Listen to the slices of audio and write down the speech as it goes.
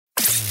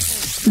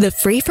The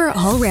Free for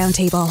All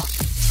Roundtable.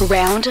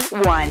 Round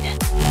 1.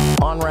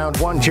 On round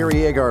 1,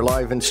 Jerry Agar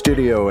live in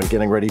studio and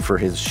getting ready for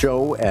his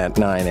show at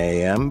 9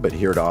 a.m. But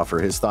here to offer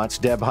his thoughts,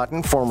 Deb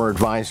Hutton, former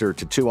advisor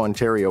to 2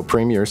 Ontario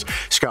premiers,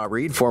 Scott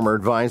Reid, former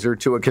advisor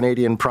to a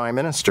Canadian prime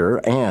minister,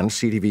 and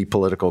CTV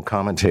Political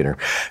Commentator.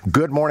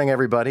 Good morning,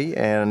 everybody.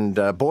 And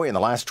boy, in the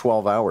last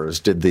 12 hours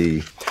did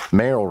the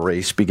mayoral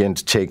race begin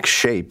to take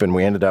shape, and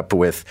we ended up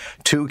with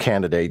 2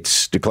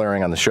 candidates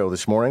declaring on the show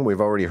this morning.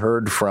 We've already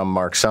heard from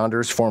Mark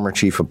Saunders, former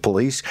chief of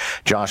police.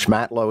 Josh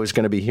Matlow is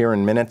going to be here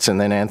in minutes, and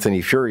then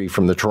Anthony Furey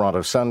from the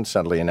Toronto Sun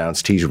suddenly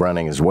announced he's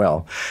running as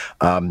well.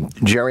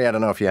 Jerry, I don't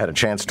know if you had a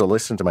chance to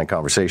listen to my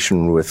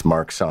conversation with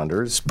Mark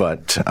Saunders,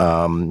 but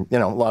a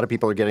lot of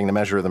people are getting the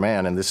measure of the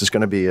man, and this is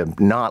going to be a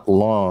not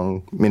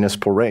long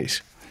municipal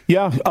race.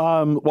 Yeah,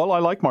 well, I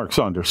like Mark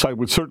Saunders. I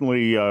would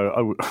certainly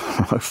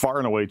far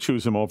and away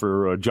choose him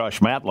over Josh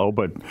Matlow,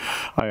 but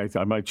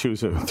I might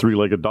choose a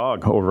 3-legged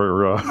dog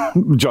over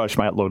Josh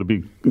Matlow, to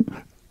be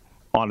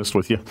honest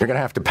with you. You're going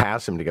to have to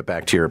pass him to get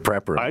back to your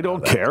prepper. I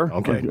don't care.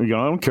 Okay. I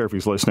don't care if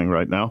he's listening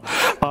right now.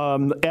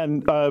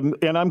 And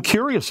I'm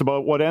curious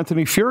about what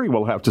Anthony Furey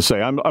will have to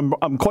say.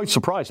 I'm quite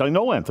surprised. I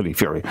know Anthony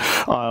Furey,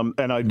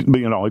 and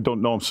I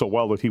don't know him so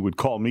well that he would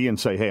call me and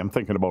say, "Hey, I'm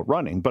thinking about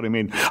running." But I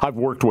mean, I've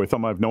worked with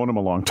him. I've known him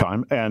a long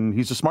time, and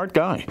he's a smart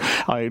guy.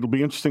 It'll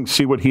be interesting to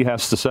see what he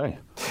has to say.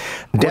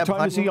 What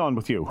time is he on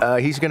with you?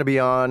 He's going to be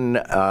on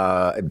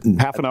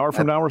half an hour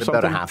from now or something?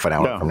 About a half an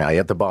hour from now.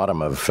 At the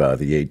bottom of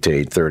the 8 to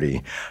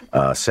 8:30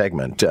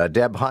 segment.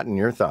 Deb Hutton,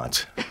 your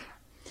thoughts?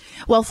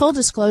 Well, full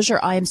disclosure,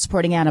 I am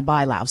supporting Anna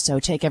Bylau, so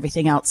take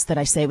everything else that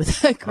I say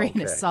with a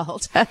grain of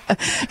salt,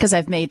 because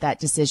I've made that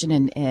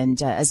decision.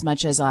 And as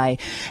much as I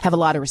have a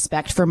lot of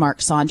respect for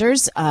Mark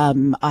Saunders,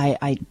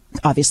 I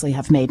obviously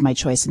have made my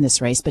choice in this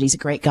race, but he's a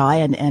great guy,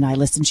 and I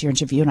listened to your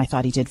interview, and I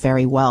thought he did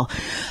very well.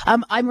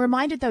 I'm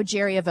reminded, though,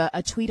 Jerry, of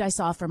a tweet I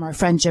saw from our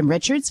friend Jim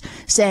Richards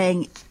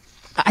saying,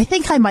 I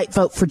think I might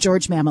vote for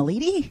George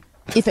Mammoliti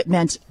if it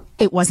meant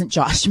it wasn't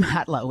Josh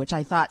Matlow, which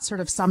I thought sort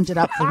of summed it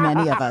up for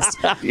many of us.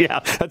 Yeah,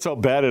 that's how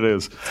bad it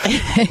is.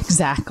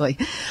 Exactly.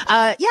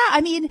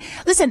 I mean,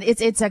 listen,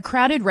 it's a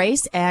crowded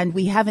race, and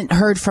we haven't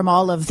heard from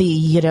all of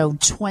the,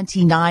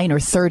 29 or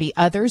 30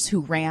 others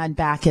who ran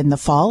back in the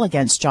fall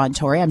against John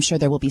Tory. I'm sure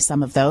there will be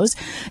some of those.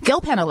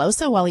 Gil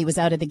Penalosa, while he was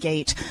out of the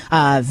gate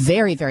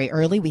very, very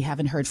early, we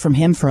haven't heard from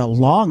him for a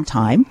long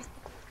time.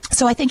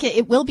 So I think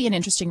it will be an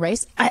interesting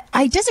race.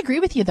 I disagree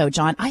with you, though,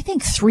 John. I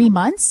think 3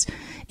 months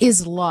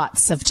is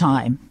lots of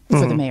time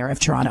for the mayor of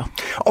Toronto.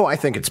 Oh, I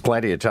think it's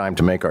plenty of time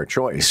to make our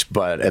choice.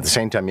 But at the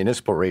same time,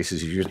 municipal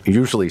races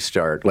usually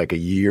start like a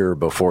year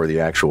before the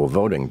actual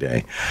voting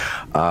day.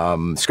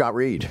 Scott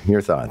Reid,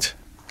 your thoughts?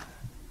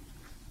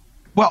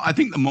 Well, I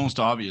think the most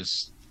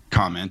obvious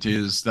comment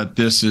is that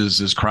this is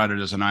as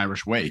crowded as an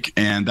Irish wake,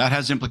 and that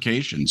has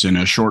implications in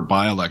a short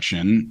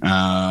by-election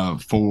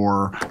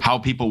for how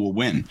people will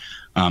win.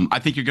 I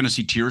think you're going to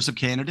see tiers of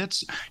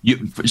candidates.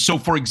 So,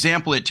 for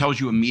example, it tells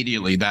you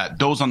immediately that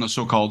those on the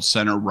so-called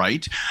center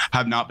right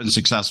have not been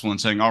successful in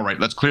saying, all right,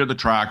 let's clear the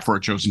track for a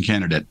chosen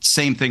candidate.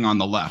 Same thing on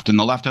the left. And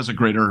the left has a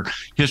greater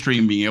history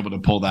in being able to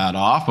pull that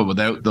off, but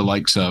without the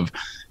likes of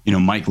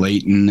Mike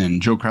Layton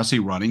and Joe Cressy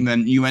running,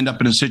 then you end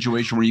up in a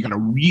situation where you got a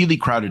really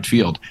crowded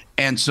field.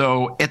 And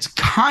so it's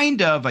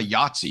kind of a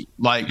Yahtzee.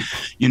 Like,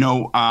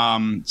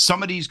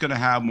 somebody's going to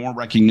have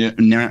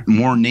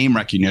more name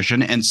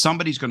recognition, and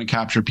somebody's going to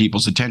capture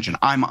people's attention.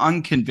 I'm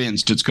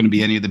unconvinced it's going to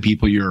be any of the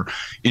people you're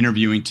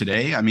interviewing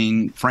today. I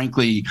mean,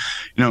 frankly,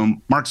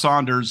 Mark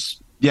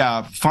Saunders,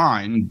 yeah,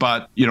 fine,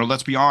 but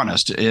let's be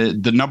honest.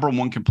 The number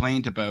one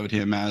complaint about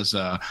him as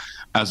a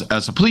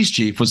police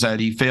chief was that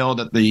he failed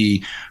at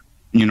the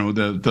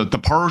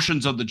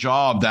portions of the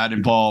job that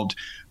involved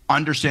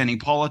understanding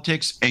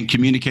politics and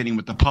communicating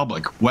with the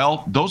public.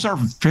 Well, those are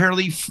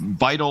fairly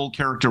vital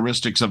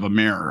characteristics of a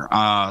mayor.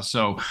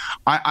 So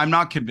I'm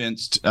not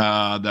convinced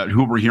that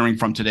who we're hearing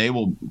from today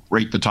will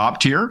rate the top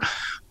tier,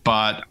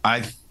 but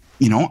I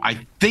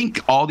think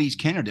all these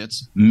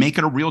candidates make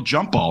it a real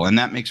jump ball, and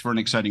that makes for an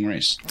exciting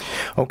race.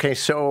 Okay,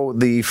 so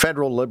the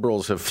federal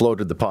Liberals have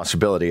floated the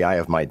possibility, I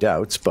have my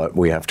doubts, but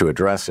we have to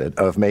address it,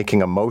 of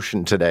making a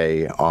motion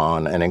today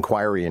on an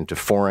inquiry into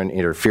foreign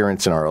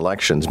interference in our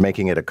elections,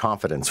 making it a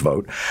confidence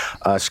vote.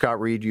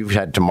 Scott Reid, you've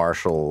had to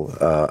marshal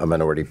a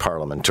minority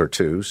parliament or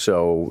two,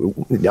 so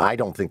I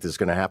don't think this is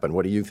going to happen.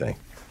 What do you think?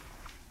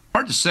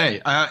 Hard to say.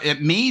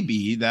 It may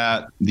be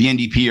that the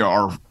NDP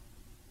are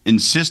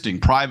insisting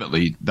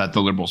privately that the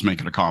Liberals make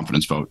it a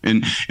confidence vote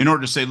in order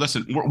to say,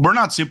 listen, we're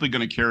not simply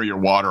going to carry your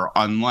water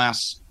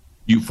unless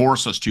you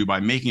force us to by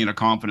making it a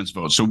confidence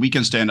vote. So we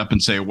can stand up and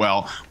say,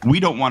 well, we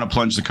don't want to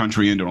plunge the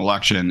country into an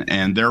election,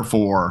 and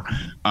therefore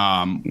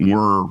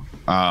we're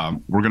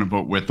going to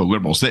vote with the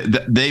Liberals.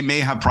 They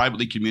may have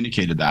privately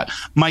communicated that.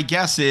 My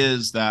guess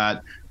is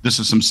that this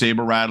is some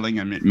saber rattling,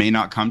 and it may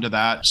not come to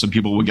that. Some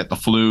people will get the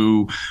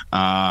flu,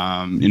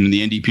 and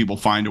the NDP will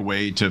find a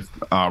way to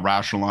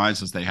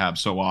rationalize, as they have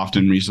so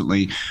often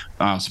recently,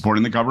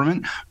 supporting the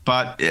government.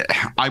 But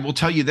I will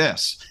tell you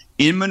this.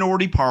 in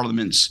minority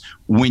parliaments,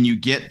 when you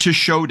get to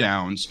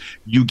showdowns,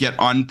 you get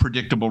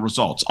unpredictable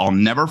results. I'll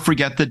never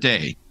forget the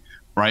day,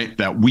 right,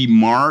 that we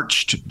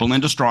marched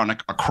Belinda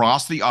Stronach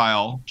across the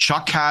aisle.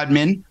 Chuck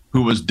Cadman,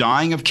 who was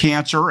dying of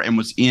cancer and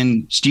was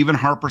in Stephen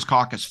Harper's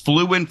caucus,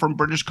 flew in from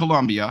British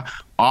Columbia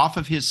off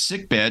of his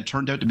sickbed,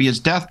 turned out to be his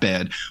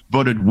deathbed,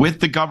 voted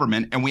with the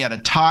government, and we had a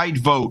tied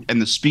vote, and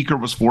the speaker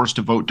was forced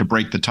to vote to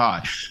break the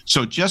tie.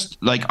 So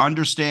just like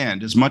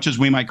understand, as much as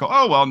we might go,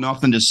 oh, well,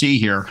 nothing to see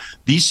here,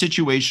 these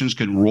situations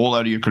can roll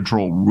out of your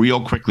control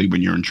real quickly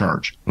when you're in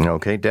charge.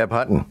 Okay, Deb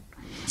Hutton.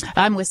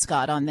 I'm with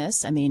Scott on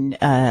this. I mean,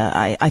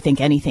 I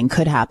think anything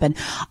could happen.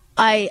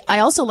 I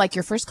also like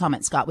your first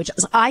comment, Scott, which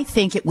is I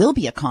think it will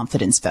be a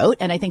confidence vote.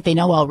 And I think they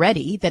know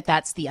already that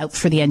that's the out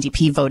for the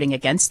NDP voting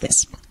against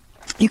this.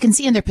 You can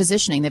see in their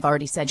positioning, they've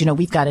already said,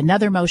 we've got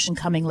another motion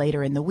coming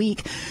later in the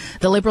week.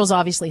 The Liberals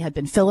obviously had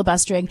been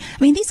filibustering.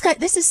 I mean, these guys,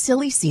 this is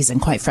silly season,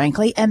 quite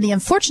frankly. And the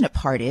unfortunate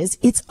part is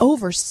it's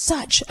over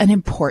such an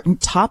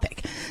important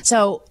topic.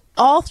 So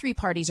all three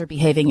parties are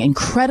behaving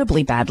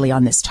incredibly badly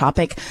on this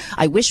topic.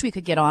 I wish we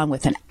could get on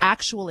with an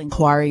actual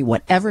inquiry,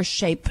 whatever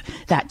shape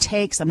that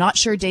takes. I'm not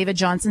sure David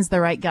Johnson's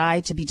the right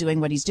guy to be doing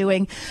what he's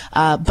doing.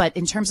 But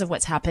in terms of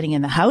what's happening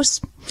in the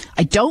House,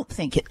 I don't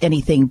think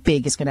anything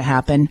big is going to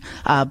happen.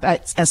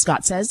 But as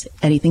Scott says,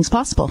 anything's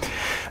possible.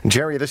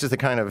 Jerry, this is the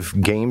kind of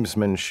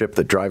gamesmanship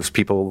that drives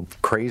people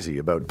crazy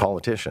about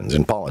politicians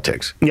and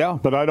politics. Yeah,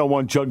 but I don't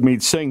want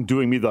Jagmeet Singh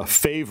doing me the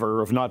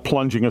favor of not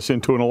plunging us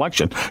into an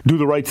election. Do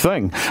the right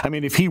thing. I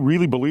mean, if he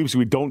really believes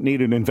we don't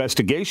need an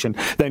investigation,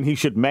 then he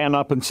should man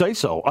up and say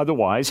so.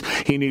 Otherwise,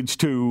 he needs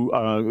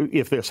to,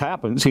 if this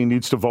happens, he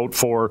needs to vote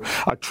for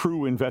a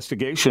true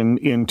investigation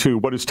into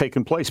what has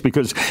taken place.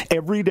 Because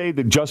every day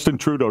that Justin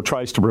Trudeau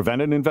tries to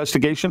prevent an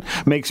investigation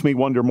makes me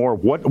wonder more,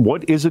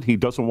 what is it he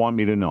doesn't want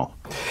me to know?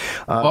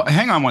 Well,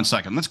 hang on one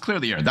second. Let's clear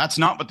the air. That's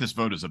not what this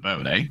vote is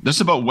about, eh? This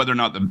is about whether or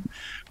not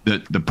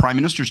the Prime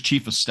Minister's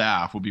Chief of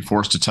Staff will be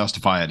forced to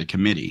testify at a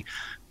committee.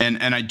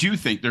 And I do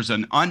think there's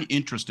an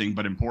uninteresting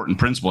but important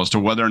principle as to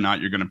whether or not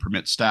you're going to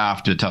permit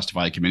staff to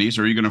testify at committees,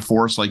 or you're going to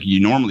force, like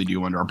you normally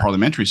do under our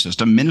parliamentary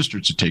system,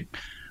 ministers to take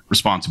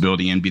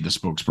responsibility and be the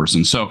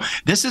spokesperson. So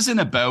this isn't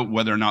about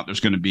whether or not there's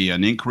going to be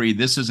an inquiry.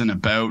 This isn't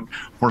about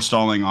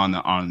forestalling on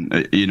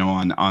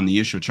the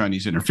issue of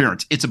Chinese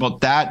interference. It's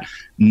about that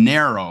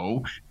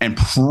narrow and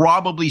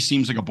probably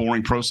seems like a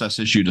boring process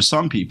issue to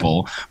some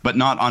people, but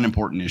not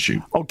unimportant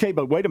issue. Okay,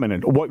 but wait a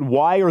minute.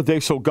 Why are they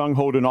so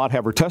gung-ho to not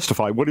have her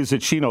testify? What is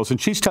it she knows? And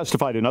she's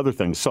testified in other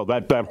things, so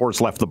that horse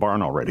left the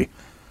barn already.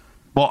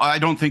 Well, I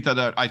don't think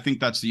that. I think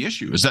that's the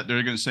issue, is that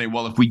they're going to say,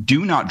 well, if we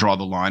do not draw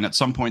the line, at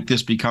some point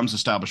this becomes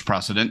established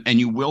precedent, and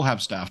you will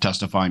have staff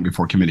testifying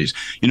before committees.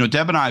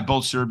 Deb and I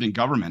both served in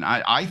government.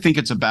 I think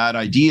it's a bad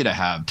idea to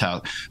have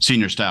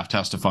senior staff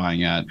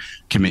testifying at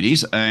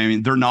committees. I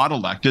mean, they're not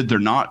elected. They're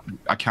not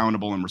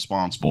accountable and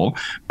responsible.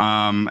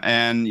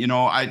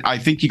 I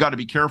think you got to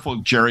be careful,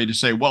 Jerry, to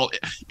say, well,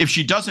 if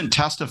she doesn't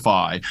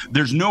testify,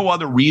 there's no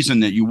other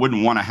reason that you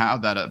wouldn't want to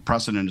have that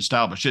precedent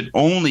established. It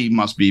only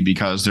must be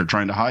because they're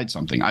trying to hide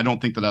something. I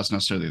don't think that that's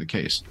necessarily the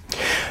case.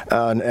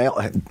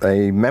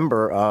 A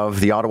member of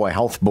the Ottawa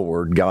Health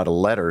Board got a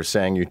letter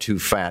saying you're too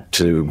fat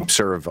to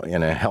serve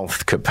in a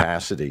health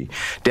capacity.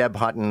 Deb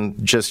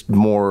Hutton, just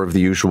more of the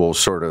usual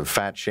sort of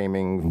fat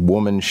shaming,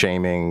 woman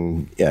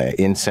shaming,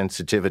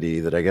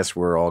 insensitivity that I guess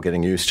we're all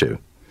getting used to.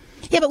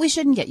 Yeah, but we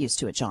shouldn't get used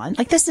to it, John.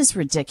 Like, this is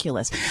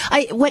ridiculous.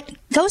 What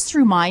goes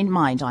through my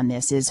mind on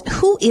this is,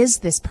 who is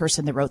this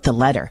person that wrote the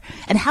letter?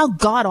 And how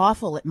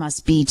god-awful it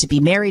must be to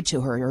be married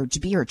to her, or to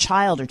be her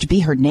child, or to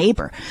be her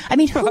neighbor. I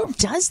mean, who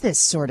does this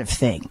sort of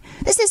thing?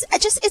 This is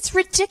it's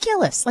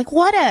ridiculous. Like,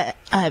 what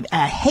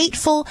a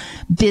hateful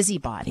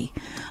busybody.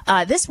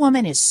 This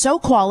woman is so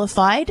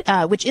qualified,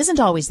 which isn't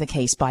always the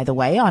case, by the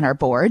way, on our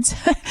boards.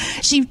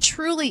 She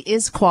truly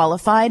is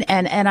qualified,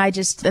 and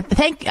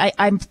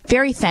I'm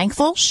very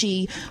thankful she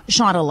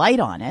shone a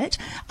light on it,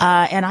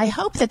 and I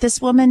hope that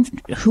this woman,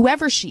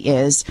 whoever she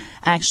is,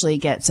 actually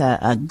gets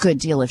a good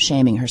deal of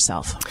shaming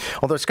herself.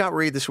 Although, Scott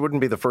Reid, this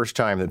wouldn't be the first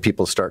time that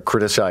people start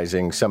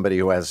criticizing somebody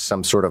who has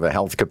some sort of a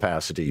health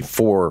capacity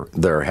for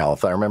their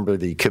health. I remember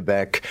the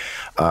Quebec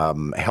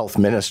health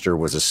minister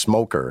was a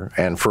smoker,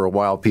 and for a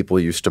while people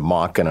used to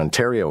mock an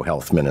Ontario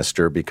health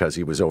minister because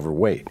he was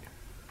overweight.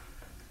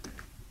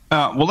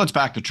 Well, let's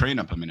back the train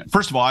up a minute.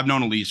 First of all, I've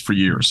known Elise for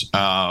years,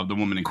 the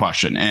woman in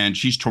question, and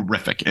she's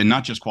terrific, and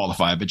not just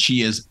qualified, but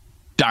she is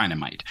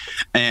dynamite.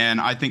 And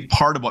I think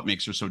part of what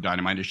makes her so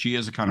dynamite is she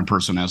is the kind of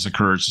person who has the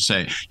courage to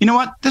say, you know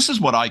what, this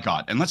is what I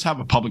got, and let's have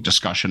a public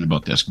discussion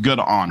about this. Good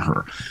on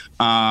her.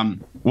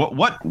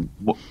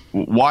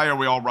 Why are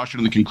we all rushing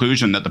to the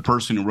conclusion that the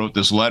person who wrote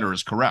this letter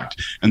is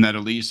correct and that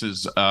Elise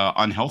is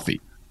unhealthy?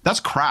 That's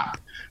crap.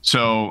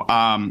 So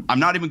I'm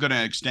not even going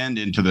to extend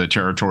into the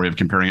territory of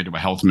comparing it to a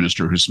health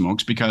minister who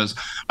smokes, because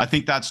I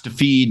think that's to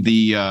feed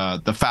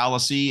the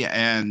fallacy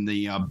and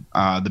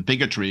the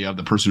bigotry of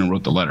the person who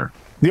wrote the letter.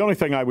 The only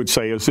thing I would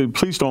say is,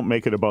 please don't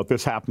make it about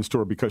this happens to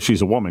her because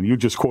she's a woman. You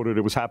just quoted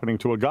it was happening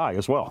to a guy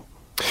as well.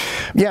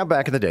 Yeah,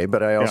 back in the day,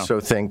 but I also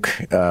think,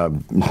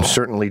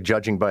 certainly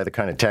judging by the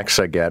kind of texts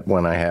I get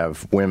when I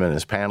have women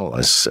as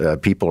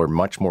panelists, people are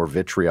much more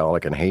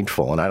vitriolic and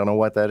hateful, and I don't know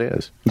what that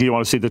is. Do you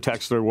want to see the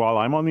text there while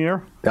I'm on the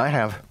air? I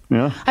have.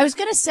 Yeah. I was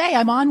going to say,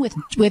 I'm on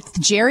with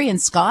Jerry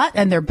and Scott,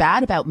 and they're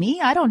bad about me?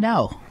 I don't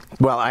know.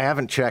 Well, I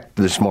haven't checked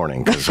this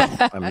morning because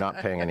I'm not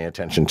paying any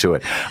attention to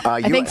it.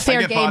 I think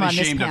fair game on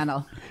this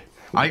panel.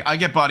 I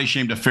get body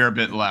shamed a fair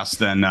bit less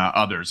than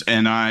others,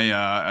 and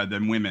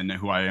than women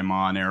who I am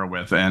on air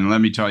with. And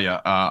let me tell you,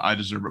 I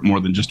deserve it more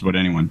than just about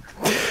anyone.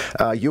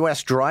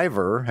 U.S.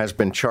 driver has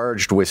been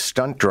charged with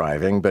stunt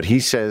driving, but he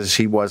says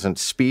he wasn't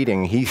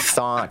speeding. He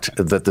thought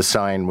that the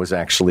sign was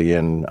actually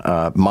in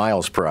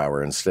miles per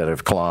hour instead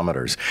of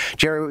kilometers.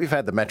 Jerry, we've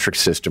had the metric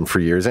system for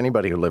years.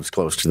 Anybody who lives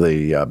close to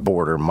the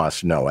border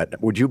must know it.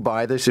 Would you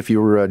buy this if you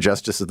were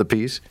Justice of the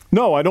Peace?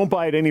 No, I don't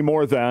buy it any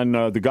more than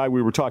the guy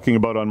we were talking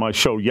about on my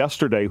show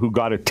yesterday who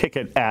got a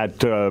ticket at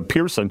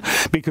Pearson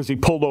because he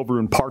pulled over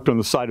and parked on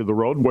the side of the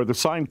road where the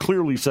sign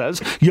clearly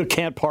says you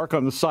can't park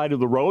on the side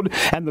of the road,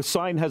 and the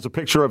sign has a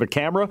picture of a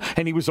camera,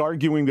 and he was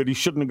arguing that he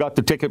shouldn't have got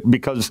the ticket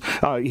because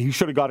he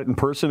should have got it in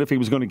person if he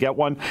was going to get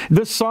one.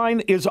 This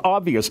sign is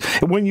obvious.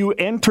 When you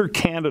enter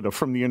Canada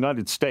from the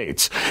United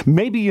States,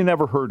 maybe you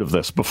never heard of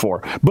this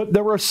before, but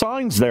there are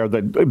signs there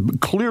that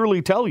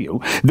clearly tell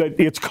you that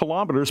it's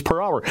kilometers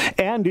per hour,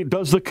 and it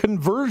does the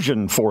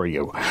conversion for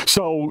you.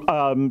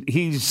 So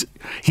he's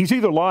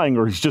either lying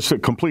or he's just a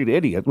complete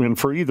idiot. And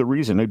for either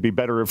reason, it'd be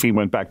better if he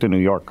went back to New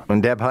York.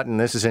 And Deb Hutton,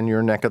 this is in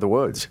your neck of the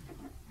woods.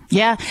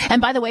 Yeah.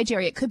 And by the way,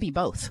 Jerry, it could be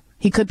both.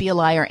 He could be a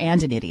liar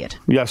and an idiot.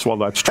 Yes, well,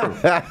 that's true.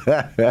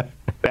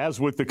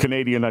 As with the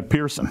Canadian at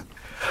Pearson.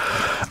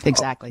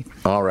 Exactly.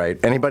 All right.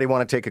 Anybody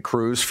want to take a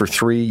cruise for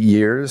 3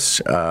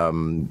 years?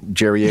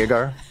 Jerry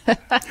Agar?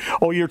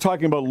 Oh, you're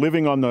talking about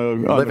living on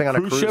a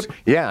cruise ship?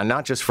 Yeah,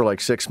 not just for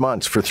like 6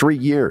 months, for 3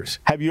 years.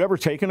 Have you ever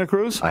taken a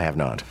cruise? I have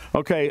not.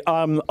 Okay.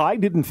 I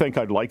didn't think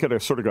I'd like it. I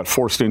sort of got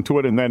forced into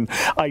it, and then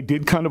I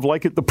did kind of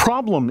like it. The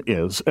problem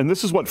is, and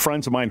this is what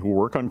friends of mine who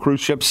work on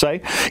cruise ships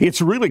say,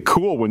 it's really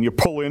cool when you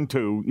pull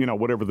into,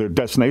 whatever their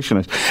destination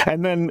is,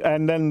 and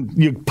then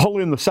you pull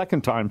in the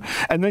second time,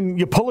 and then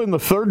you pull in the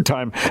third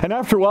time, and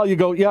after a while you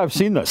go, yeah, I've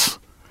seen this.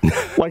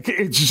 Like,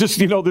 it's just,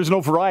 there's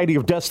no variety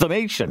of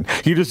destination.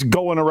 You're just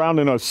going around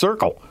in a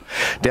circle.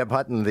 Deb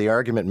Hutton, the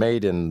argument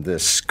made in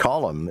this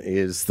column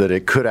is that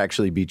it could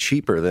actually be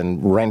cheaper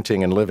than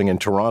renting and living in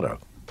Toronto.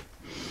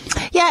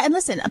 Yeah, and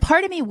listen, a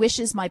part of me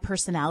wishes my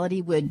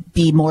personality would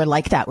be more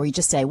like that, where you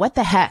just say, what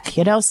the heck,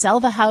 sell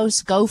the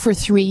house, go for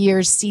 3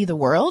 years, see the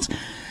world.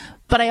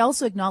 But I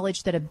also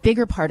acknowledge that a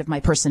bigger part of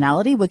my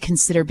personality would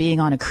consider being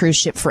on a cruise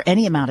ship for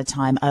any amount of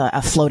time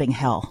a floating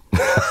hell.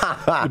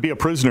 To be a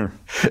prisoner.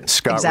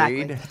 Scott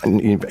Reid,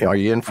 are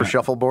you in for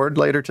shuffleboard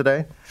later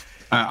today?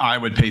 I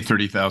would pay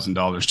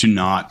 $30,000 to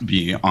not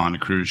be on a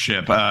cruise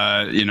ship.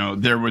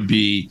 There would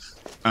be...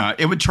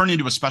 it would turn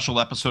into a special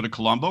episode of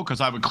Columbo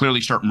because I would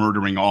clearly start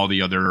murdering all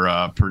the other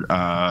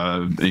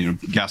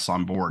guests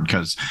on board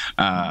because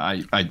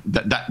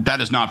that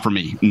is not for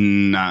me.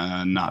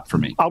 Not for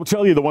me. I'll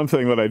tell you the one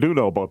thing that I do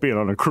know about being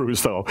on a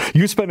cruise, though.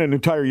 You spend an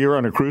entire year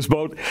on a cruise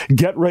boat,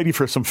 get ready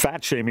for some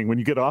fat shaming when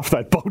you get off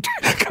that boat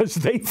because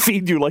they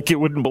feed you like you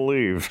wouldn't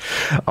believe.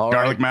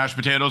 Garlic mashed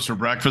potatoes for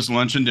breakfast,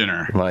 lunch, and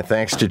dinner. My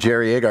thanks to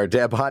Jerry Agar,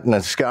 Deb Hutton,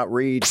 and Scott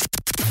Reid.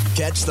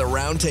 Catch the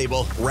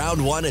Roundtable,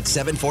 Round 1 at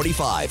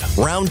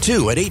 7:45, Round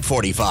 2 at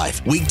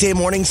 8:45. Weekday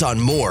mornings on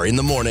More in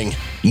the Morning.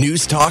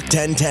 News Talk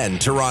 1010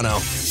 Toronto.